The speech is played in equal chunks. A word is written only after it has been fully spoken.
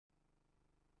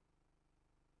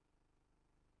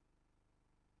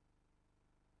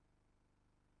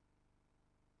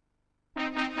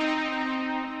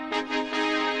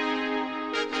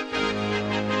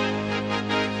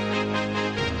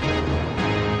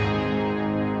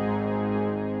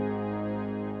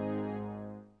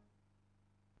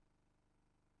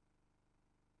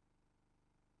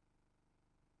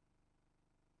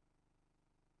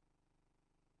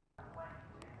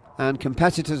And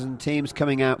competitors and teams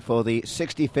coming out for the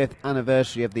 65th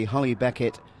anniversary of the Holly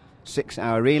Birkett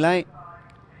 6-hour relay.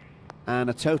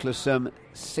 And a total of some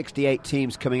 68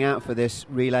 teams coming out for this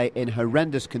relay in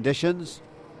horrendous conditions.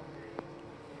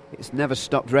 It's never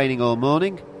stopped raining all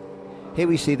morning. Here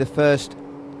we see the first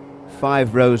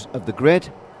 5 rows of the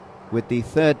grid, with the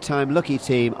third time lucky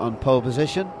team on pole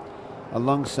position.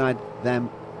 Alongside them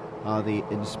are the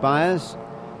Inspires.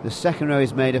 The second row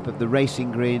is made up of the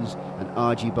Racing Greens and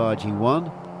Argy Bargy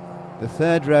 1. The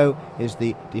third row is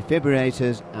the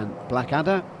Defibrillators and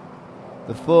Blackadder.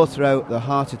 The fourth row, the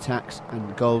Heart Attacks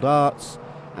and Gold Arts.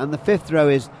 And the fifth row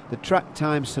is the Track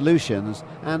Time Solutions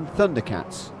and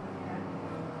Thundercats.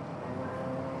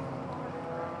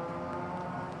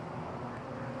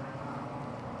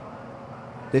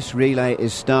 This relay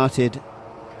is started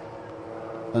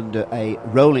under a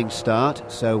rolling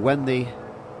start, so when the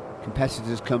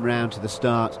competitors come round to the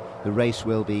start, the race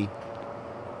will be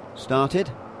started.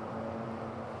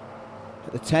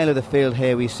 At the tail of the field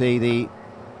here we see the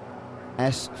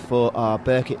S4R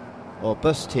Birkett or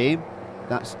bus team.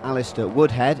 That's Alistair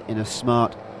Woodhead in a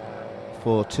smart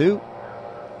 4.2.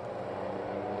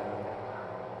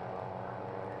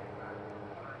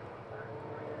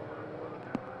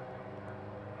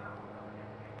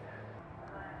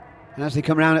 And as they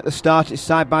come round at the start, it's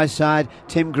side by side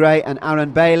Tim Gray and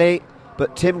Aaron Bailey,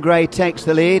 but Tim Gray takes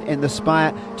the lead in the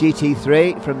Spire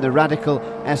GT3 from the Radical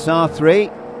SR3.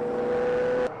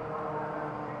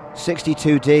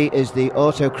 62D is the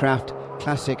Autocraft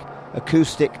Classic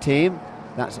Acoustic team.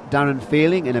 That's Darren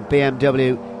Feeling in a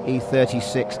BMW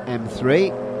E36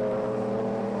 M3.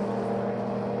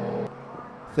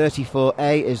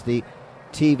 34A is the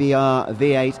TVR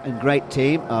V8 and Great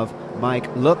team of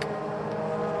Mike Luck.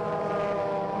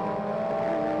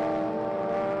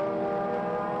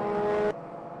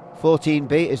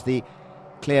 14B is the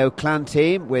Clio Clan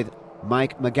team with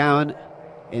Mike McGowan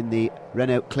in the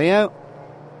Renault Clio.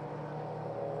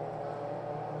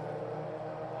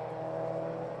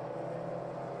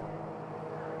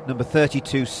 Number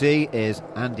 32C is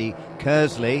Andy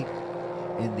Kersley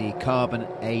in the Carbon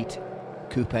 8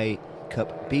 Coupe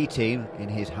Cup B team in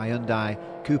his Hyundai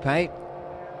Coupe.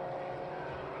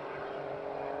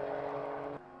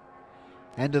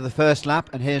 End of the first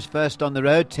lap, and here's first on the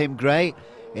road Tim Gray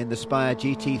in the Spire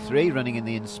GT3 running in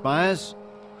the Inspires.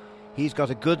 He's got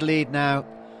a good lead now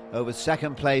over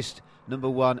second placed number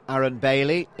 1 Aaron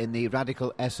Bailey in the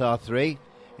Radical SR3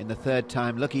 in the third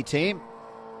time lucky team.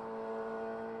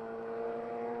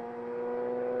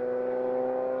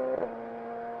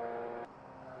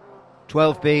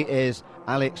 (12B) is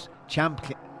Alex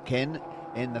Champkin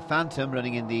in the Phantom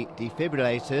running in the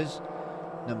Defibrillators,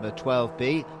 number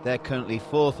 12B. They're currently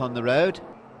 4th on the road.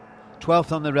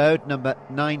 12th on the road, number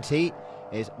 90,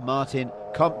 is Martin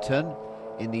Compton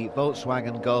in the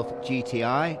Volkswagen Golf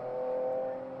GTI.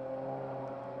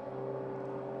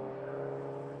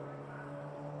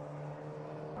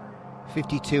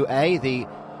 (52A), the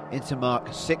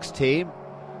Intermark 6 team,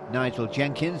 Nigel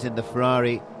Jenkins in the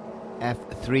Ferrari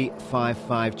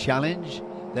F355 Challenge.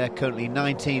 They're currently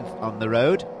 19th on the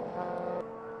road.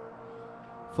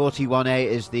 41A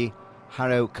is the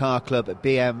Harrow Car Club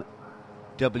BMW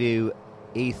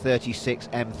E36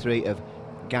 M3 of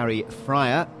Gary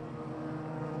Fryer.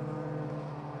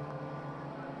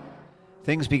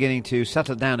 Things beginning to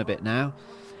settle down a bit now.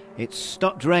 It's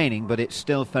stopped raining, but it's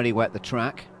still very wet, the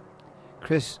track.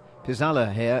 Chris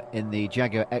Pizzala here in the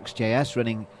Jaguar XJS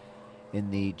running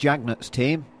in the Jagnuts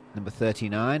team, number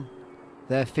 39.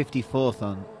 They're 54th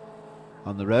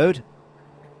on the road.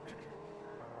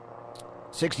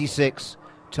 66,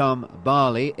 Tom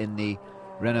Barley in the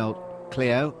Renault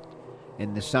Clio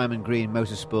in the Simon Green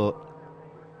Motorsport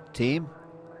team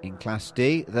in Class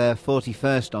D. They're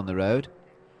 41st on the road.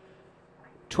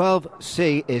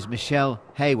 12C is Michelle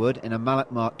Haywood in a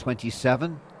Mallet Mark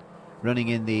 27 running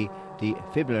in the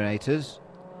Defibrillators.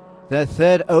 They're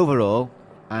 3rd overall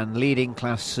and leading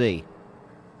Class C.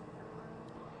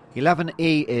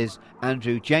 11E is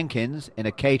Andrew Jenkins in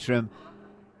a Caterham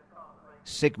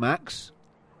Sigmax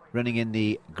running in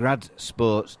the Grad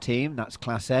Sports team, that's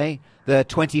Class A. They're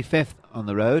 25th on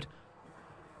the road.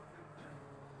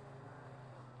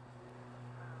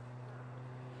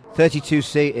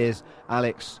 32C is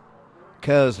Alex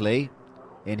Kersley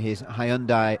in his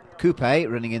Hyundai Coupe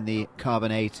running in the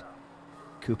Carbon 8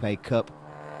 Coupe Cup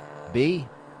B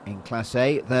in Class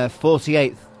A. They're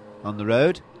 48th on the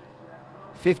road.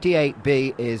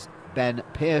 58B is Ben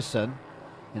Pearson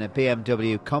in a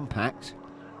BMW Compact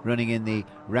running in the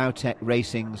Rautech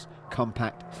Racing's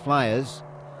Compact Flyers.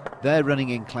 They're running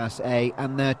in Class A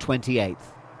and they're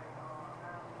 28th.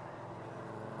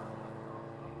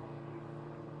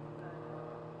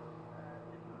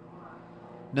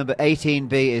 Number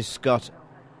 18B is Scott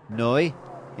Noy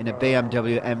in a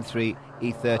BMW M3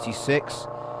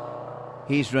 E36.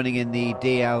 He's running in the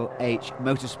DLH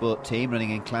Motorsport team,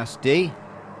 running in Class D.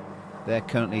 They're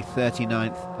currently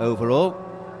 39th overall.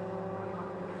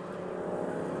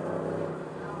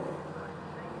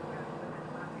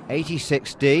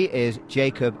 '86D is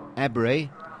Jacob Ebery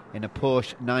in a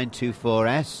Porsche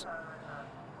 924S.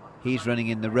 He's running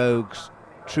in the Rogues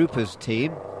Troopers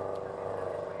team,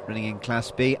 running in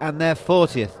Class B, and they're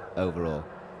 40th overall.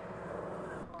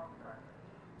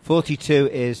 42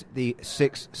 is the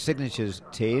Six Signatures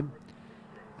team,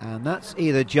 and that's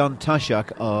either John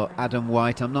Toshak or Adam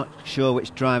White. I'm not sure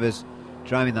which driver's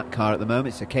driving that car at the moment.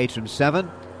 It's a Caterham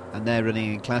 7, and they're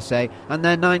running in Class A, and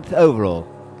they're 9th overall.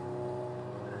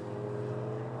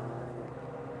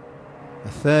 A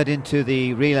third into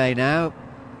the relay now,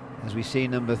 as we see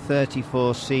number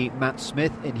 34C Matt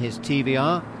Smith in his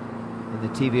TVR, in the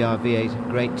TVR V8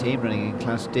 great team, running in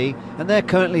Class D, and they're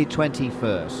currently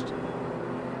 21st.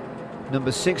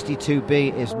 Number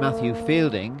 62B is Matthew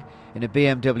Fielding in a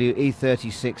BMW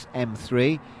E36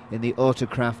 M3 in the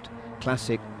Autocraft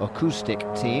Classic Acoustic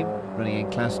team, running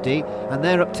in Class D, and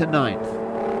they're up to 9th.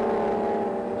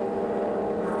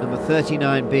 Number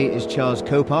 39B is Charles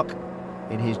Kopok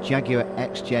in his Jaguar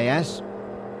XJS,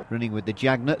 running with the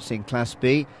Jagnuts in Class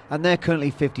B, and they're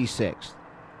currently 56th.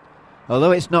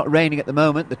 Although it's not raining at the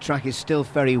moment, the track is still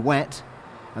very wet,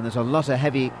 and there's a lot of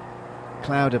heavy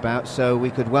cloud about, so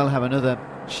we could well have another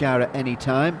shower at any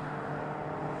time.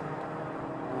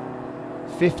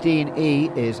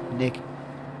 15E is Nick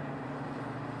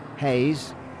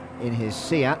Hayes in his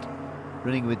Seat,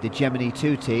 running with the Gemini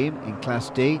 2 team in Class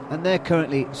D, and they're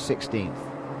currently 16th.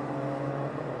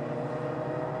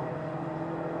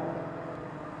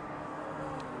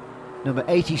 Number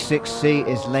 86C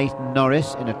is Leighton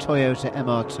Norris in a Toyota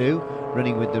MR2,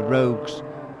 running with the Rogues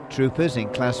Troopers in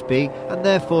Class B, and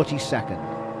they're 42nd.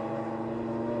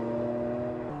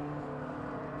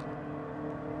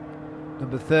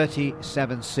 Number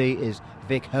 37C is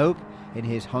Vic Hope in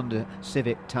his Honda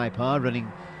Civic Type R,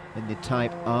 running in the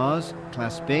Type Rs,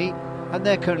 Class B, and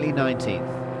they're currently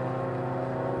 19th.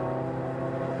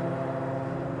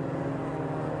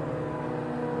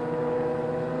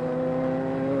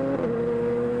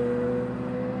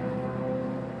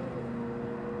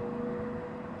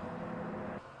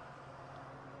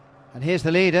 And here's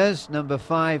the leaders. Number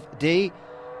 5D,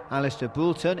 Alistair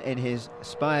Boulton in his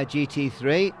Spire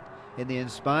GT3 in the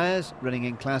Inspires, running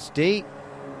in Class D.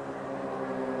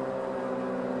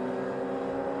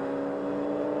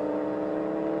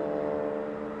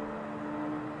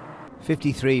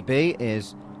 '53B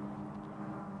is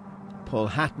Paul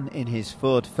Hatton in his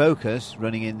Ford Focus,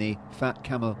 running in the Fat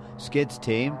Camel Skids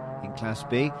team in Class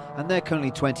B, and they're currently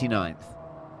 29th.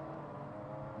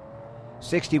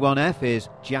 61F is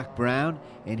Jack Brown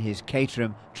in his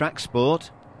Caterham Track Sport,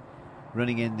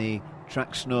 running in the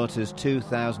Track Snorters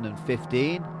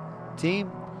 2015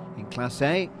 team in Class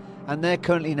A, and they're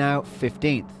currently now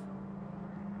 15th.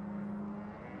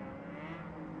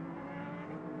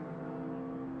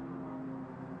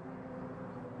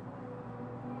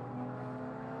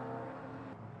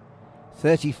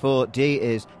 '34D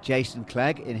is Jason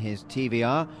Clegg in his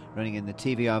TVR, running in the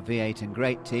TVR V8 and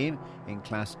Great team in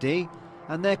Class D,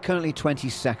 and they're currently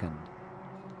 22nd.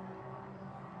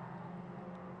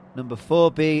 Number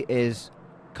 4B is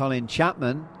Colin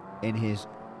Chapman in his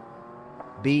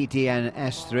BDN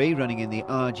S3, running in the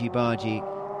RG Bargy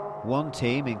 1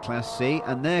 team in Class C,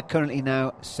 and they're currently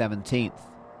now 17th.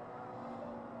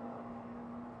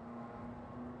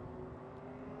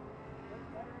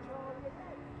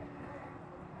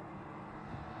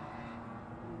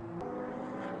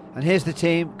 And here's the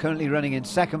team currently running in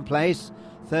second place,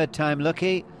 third time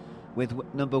lucky, with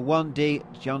number 1D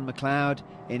John McLeod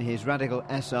in his Radical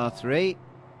SR3.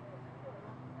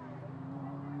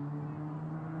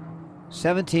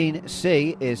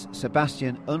 17C is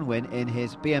Sebastian Unwin in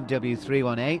his BMW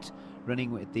 318,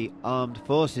 running with the Armed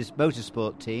Forces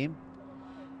Motorsport team.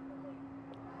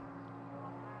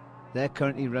 They're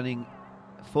currently running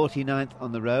 49th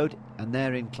on the road, and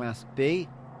they're in Class B.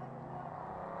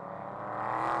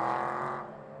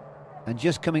 And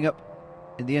just coming up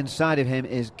in the inside of him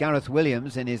is Gareth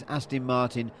Williams in his Aston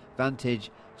Martin Vantage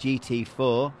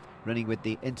GT4, running with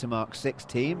the Intermark 6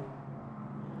 team.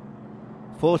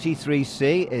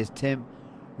 43C is Tim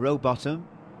Rowbottom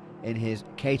in his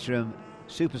Caterham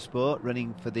Supersport,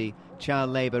 running for the Child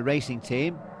Labour Racing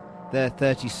team. They're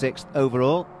 36th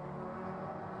overall.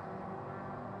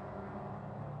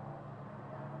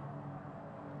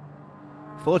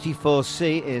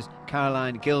 '44C is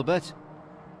Caroline Gilbert,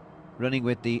 running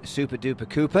with the Super Duper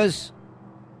Coopers.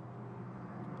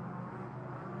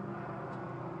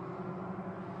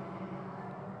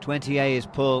 20A is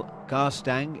Paul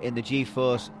Garstang in the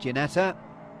G-Force Ginetta.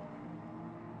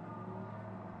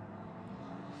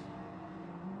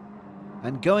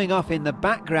 And going off in the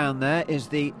background there is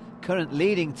the current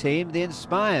leading team, the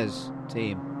Inspires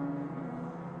team.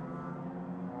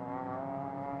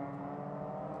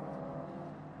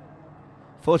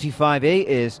 .45E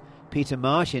is Peter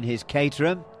Marsh in his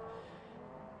Caterham.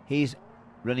 He's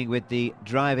running with the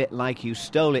Drive It Like You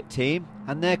Stole It team,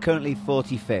 and they're currently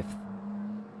 45th.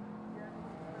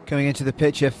 Coming into the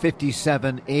picture,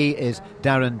 57E is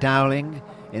Darren Dowling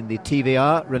in the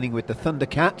TVR, running with the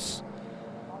Thundercats.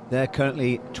 They're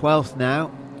currently 12th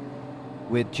now,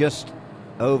 with just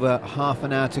over half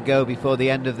an hour to go before the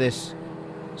end of this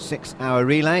 6-hour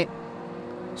relay.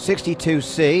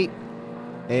 62C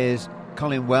is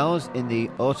Colin Wells in the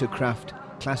Autocraft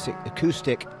Classic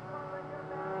Acoustic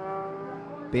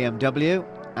BMW,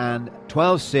 and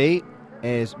 12C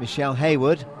is Michelle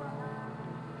Haywood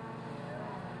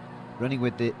running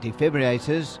with the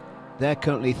defibrillators. They're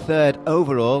currently 3rd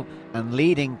overall and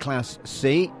leading Class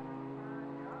C.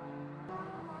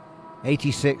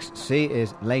 86C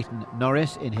is Leighton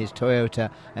Norris in his Toyota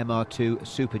MR2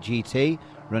 Super GT,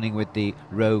 running with the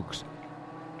Rogues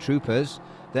Troopers.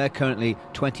 They're currently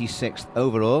 26th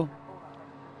overall.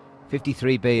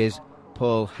 53B is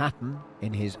Paul Hatton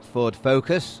in his Ford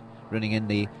Focus, running in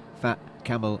the Fat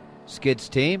Camel Skids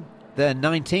team. They're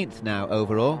 19th now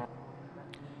overall.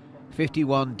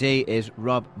 51D is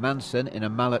Rob Manson in a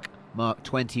Mallock Mark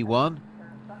 21,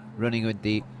 running with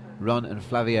the Ron and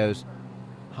Flavio's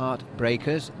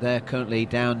Heartbreakers. They're currently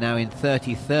down now in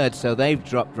 33rd, so they've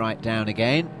dropped right down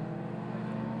again.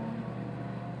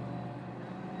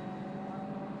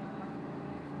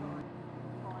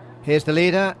 Here's the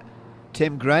leader,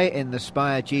 Tim Gray in the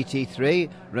Spire GT3,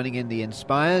 running in the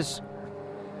Inspires.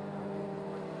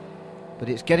 But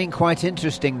it's getting quite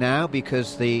interesting now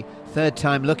because the Third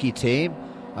Time Lucky team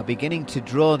are beginning to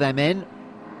draw them in.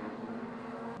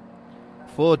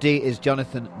 4D is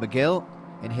Jonathan McGill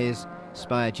in his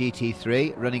Spire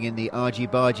GT3, running in the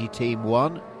RG Bargy Team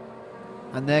 1,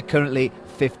 and they're currently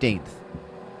 15th.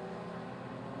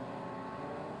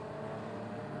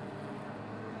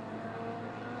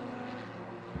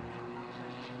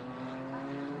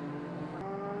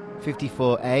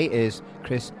 .54A is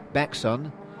Chris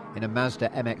Beckson in a Mazda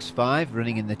MX-5,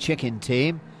 running in the Chicken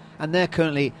team, and they're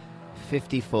currently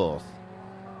 54th.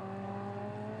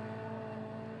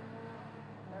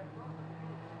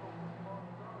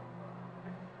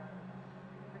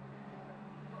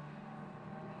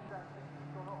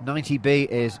 .90B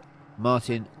is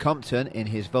Martin Compton in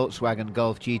his Volkswagen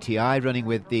Golf GTI, running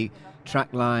with the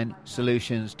Trackline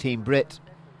Solutions Team Brit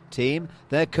team.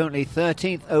 They're currently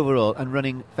 13th overall and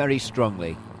running very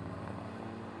strongly.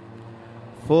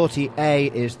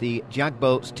 40A is the Jag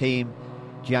Bolts team,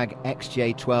 Jag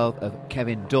XJ12 of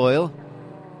Kevin Doyle.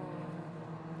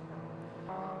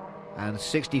 And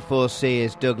 64C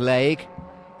is Doug Legge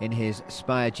in his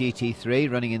Spire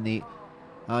GT3, running in the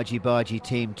RG Bargy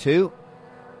Team 2.